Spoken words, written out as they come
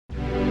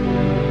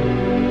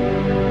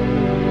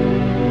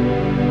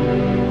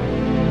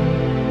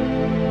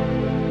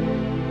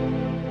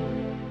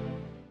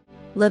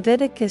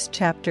Leviticus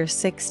chapter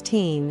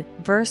 16,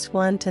 verse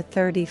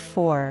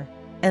 1-34.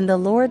 And the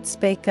Lord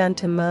spake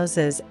unto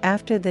Moses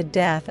after the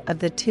death of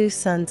the 2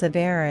 sons of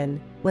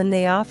Aaron, when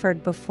they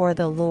offered before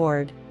the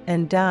Lord,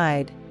 and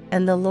died.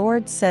 And the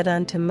Lord said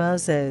unto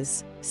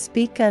Moses,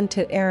 Speak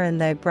unto Aaron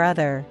thy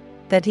brother,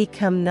 that he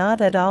come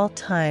not at all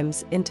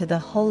times into the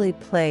holy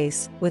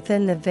place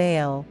within the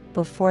veil,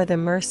 before the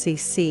mercy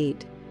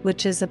seat,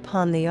 which is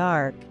upon the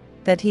ark,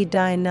 that he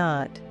die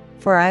not,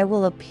 for I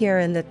will appear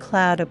in the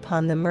cloud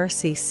upon the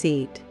mercy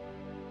seat.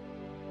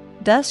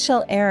 Thus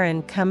shall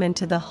Aaron come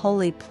into the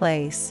holy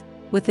place,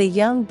 with a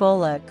young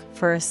bullock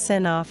for a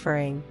sin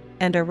offering,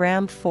 and a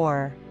ram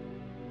for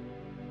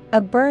a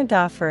burnt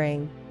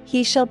offering.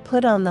 He shall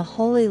put on the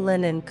holy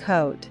linen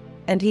coat,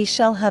 and he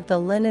shall have the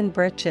linen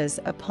breeches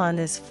upon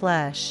his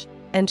flesh,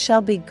 and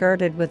shall be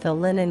girded with a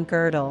linen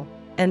girdle,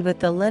 and with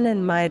the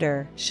linen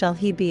mitre shall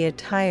he be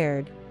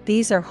attired.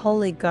 These are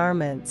holy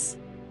garments.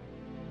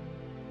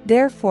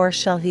 Therefore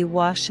shall he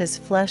wash his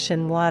flesh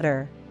in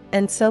water,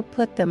 and so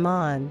put them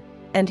on.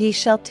 And he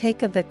shall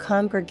take of the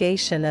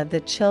congregation of the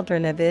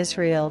children of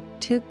Israel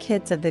 2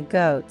 kids of the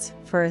goats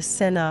for a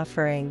sin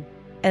offering,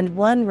 and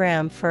 1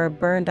 ram for a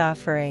burnt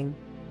offering.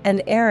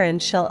 And Aaron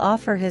shall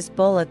offer his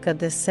bullock of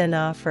the sin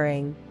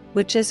offering,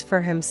 which is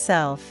for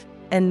himself,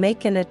 and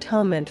make an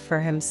atonement for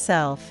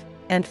himself,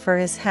 and for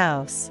his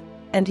house.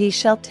 And he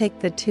shall take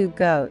the 2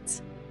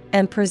 goats,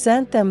 and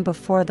present them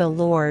before the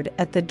Lord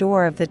at the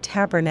door of the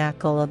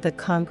tabernacle of the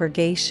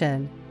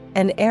congregation.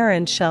 And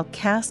Aaron shall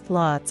cast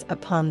lots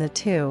upon the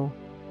 2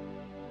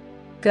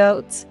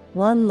 goats,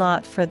 1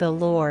 lot for the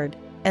Lord,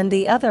 and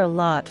the other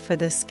lot for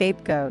the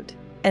scapegoat.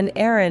 And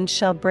Aaron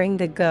shall bring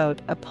the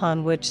goat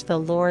upon which the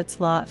Lord's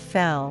lot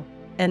fell,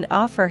 and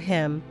offer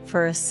him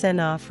for a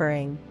sin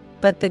offering,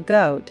 but the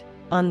goat,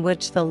 on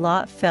which the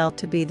lot fell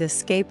to be the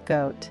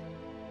scapegoat,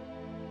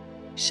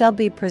 shall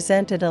be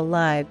presented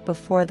alive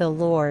before the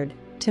Lord,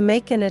 to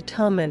make an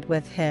atonement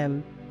with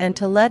him, and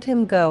to let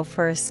him go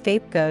for a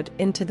scapegoat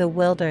into the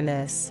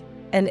wilderness.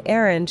 And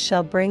Aaron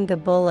shall bring the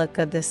bullock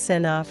of the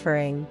sin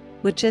offering,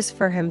 which is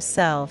for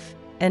himself,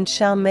 and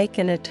shall make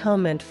an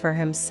atonement for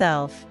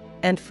himself,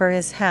 and for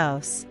his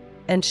house,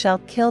 and shall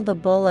kill the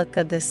bullock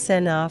of the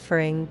sin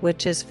offering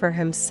which is for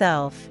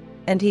himself.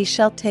 And he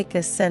shall take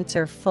a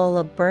censer full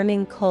of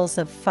burning coals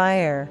of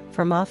fire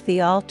from off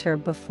the altar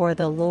before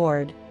the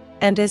Lord,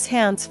 and his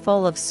hands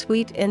full of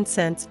sweet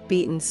incense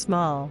beaten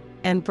small,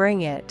 and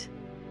bring it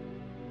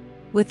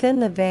within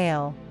the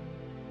veil.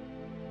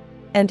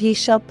 And he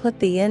shall put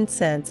the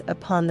incense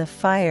upon the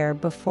fire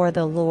before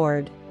the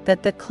Lord,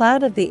 that the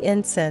cloud of the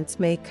incense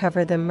may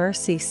cover the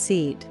mercy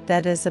seat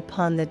that is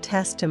upon the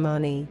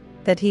testimony,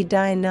 that he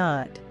die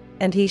not.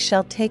 And he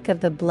shall take of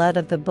the blood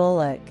of the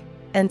bullock,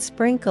 and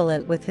sprinkle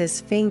it with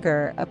his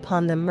finger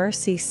upon the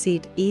mercy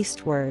seat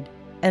eastward,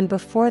 and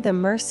before the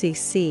mercy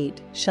seat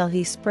shall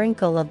he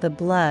sprinkle of the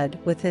blood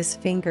with his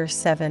finger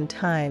 7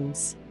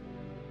 times.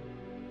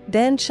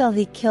 Then shall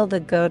he kill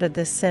the goat of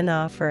the sin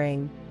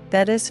offering,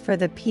 that is for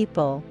the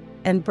people,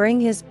 and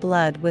bring his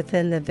blood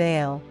within the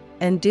veil,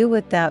 and do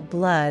with that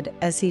blood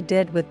as he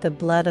did with the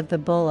blood of the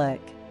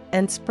bullock,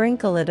 and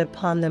sprinkle it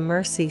upon the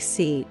mercy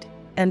seat,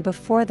 and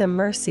before the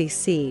mercy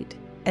seat.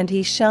 And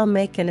he shall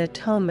make an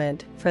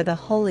atonement for the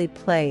holy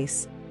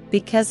place,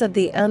 because of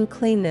the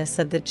uncleanness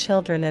of the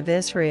children of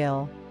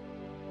Israel,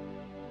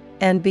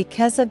 and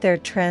because of their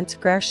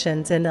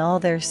transgressions and all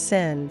their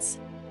sins.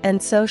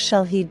 And so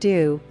shall he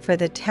do for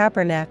the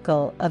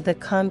tabernacle of the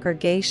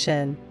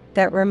congregation,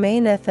 that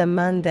remaineth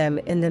among them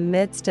in the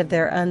midst of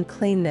their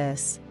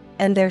uncleanness.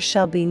 And there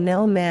shall be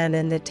no man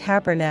in the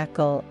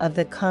tabernacle of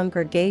the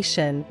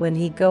congregation when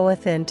he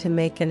goeth in to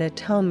make an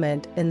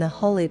atonement in the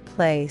holy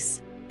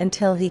place,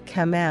 until he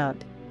come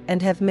out,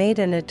 and have made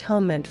an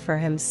atonement for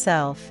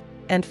himself,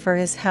 and for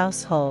his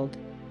household,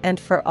 and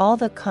for all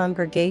the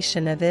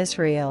congregation of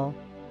Israel.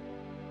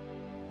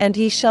 And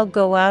he shall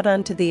go out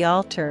unto the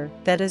altar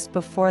that is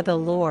before the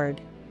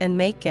Lord, and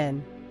make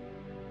an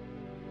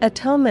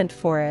atonement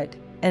for it,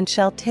 and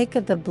shall take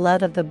of the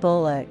blood of the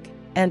bullock,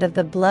 and of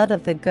the blood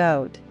of the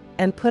goat,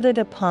 and put it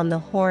upon the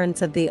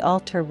horns of the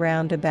altar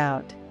round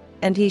about.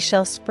 And he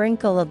shall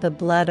sprinkle of the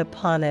blood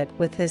upon it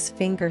with his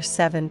finger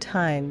 7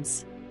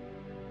 times,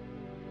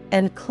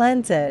 and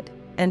cleanse it,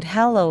 and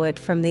hallow it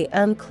from the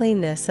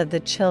uncleanness of the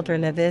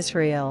children of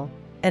Israel.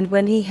 And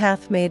when he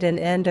hath made an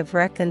end of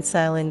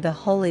reconciling the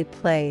holy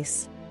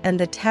place, and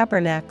the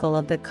tabernacle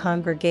of the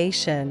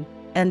congregation,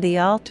 and the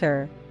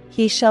altar,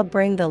 he shall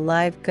bring the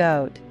live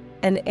goat,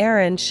 and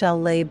Aaron shall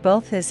lay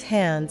both his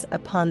hands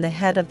upon the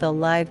head of the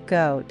live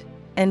goat,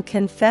 and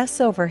confess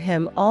over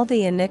him all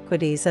the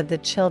iniquities of the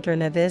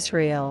children of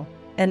Israel,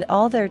 and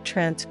all their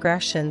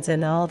transgressions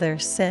and all their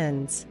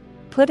sins,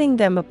 putting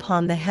them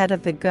upon the head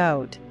of the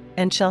goat,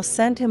 and shall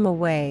send him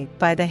away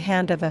by the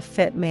hand of a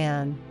fit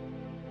man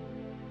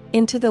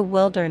into the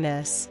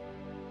wilderness.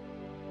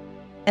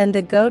 And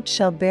the goat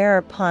shall bear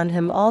upon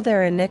him all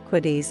their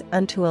iniquities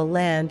unto a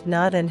land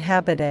not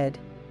inhabited,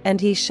 and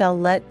he shall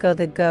let go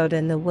the goat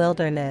in the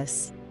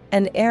wilderness.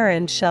 And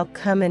Aaron shall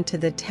come into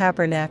the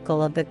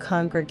tabernacle of the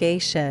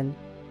congregation,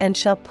 and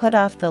shall put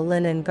off the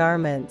linen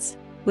garments,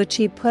 which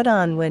he put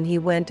on when he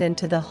went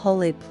into the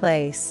holy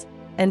place,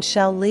 and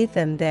shall leave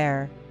them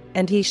there,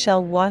 and he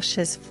shall wash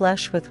his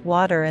flesh with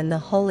water in the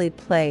holy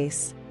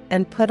place,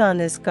 and put on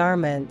his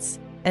garments,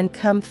 and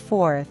come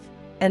forth,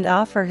 and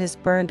offer his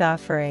burnt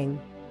offering,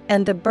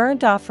 and the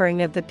burnt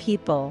offering of the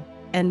people,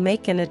 and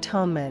make an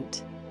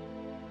atonement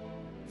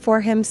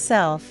for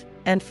himself,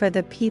 and for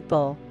the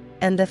people,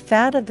 and the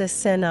fat of the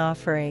sin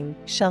offering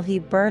shall he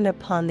burn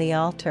upon the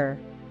altar.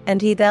 And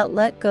he that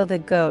let go the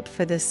goat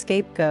for the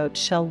scapegoat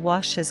shall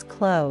wash his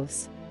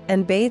clothes,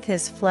 and bathe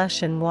his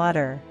flesh in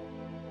water,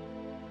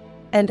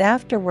 and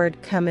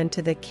afterward come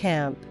into the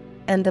camp,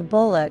 and the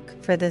bullock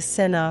for the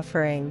sin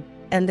offering,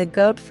 and the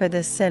goat for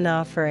the sin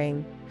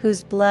offering,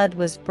 whose blood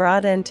was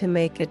brought in to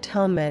make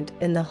atonement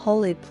in the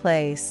holy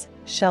place,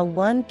 shall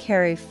one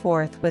carry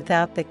forth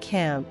without the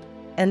camp,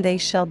 and they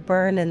shall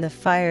burn in the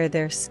fire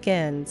their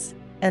skins,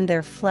 and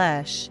their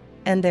flesh,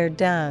 and their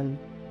dung.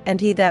 And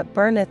he that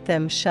burneth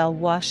them shall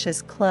wash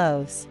his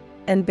clothes,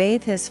 and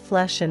bathe his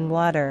flesh in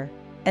water,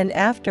 and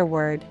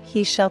afterward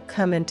he shall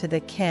come into the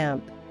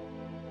camp.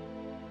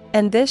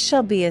 And this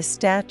shall be a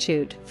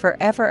statute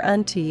forever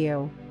unto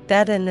you,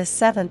 that in the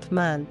 7th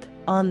month,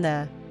 on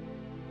the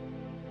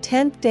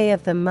 10th day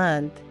of the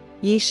month,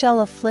 ye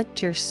shall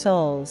afflict your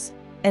souls,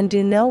 and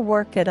do no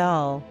work at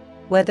all,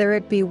 whether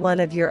it be one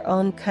of your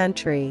own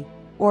country,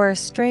 or a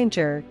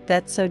stranger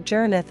that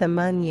sojourneth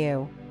among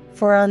you.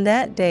 For on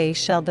that day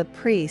shall the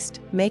priest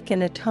make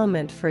an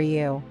atonement for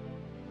you,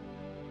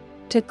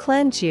 to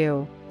cleanse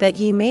you, that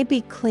ye may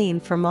be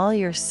clean from all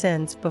your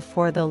sins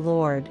before the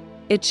Lord.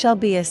 It shall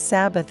be a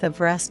Sabbath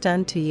of rest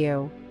unto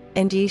you,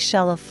 and ye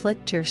shall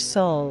afflict your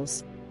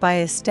souls, by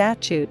a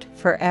statute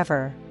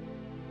forever.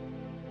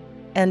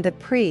 And the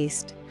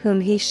priest,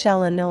 whom he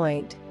shall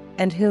anoint,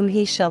 and whom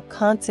he shall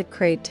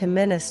consecrate to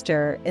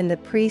minister in the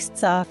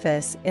priest's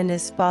office in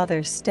his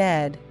father's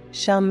stead,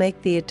 shall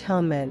make the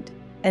atonement,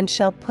 and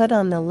shall put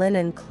on the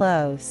linen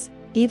clothes,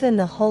 even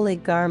the holy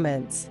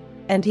garments,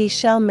 and he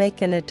shall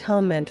make an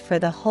atonement for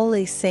the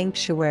holy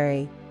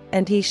sanctuary,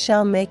 and he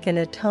shall make an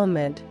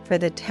atonement for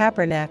the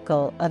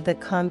tabernacle of the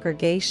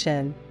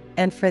congregation,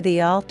 and for the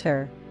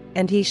altar,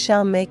 and he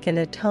shall make an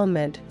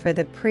atonement for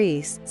the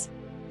priests,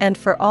 and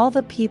for all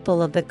the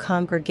people of the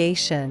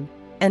congregation.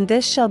 And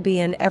this shall be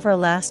an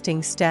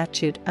everlasting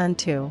statute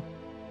unto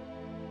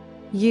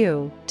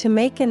you, to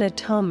make an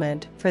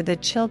atonement for the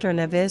children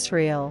of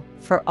Israel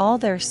for all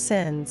their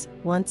sins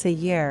once a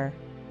year.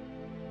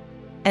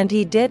 And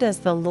he did as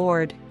the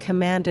Lord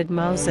commanded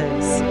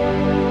Moses.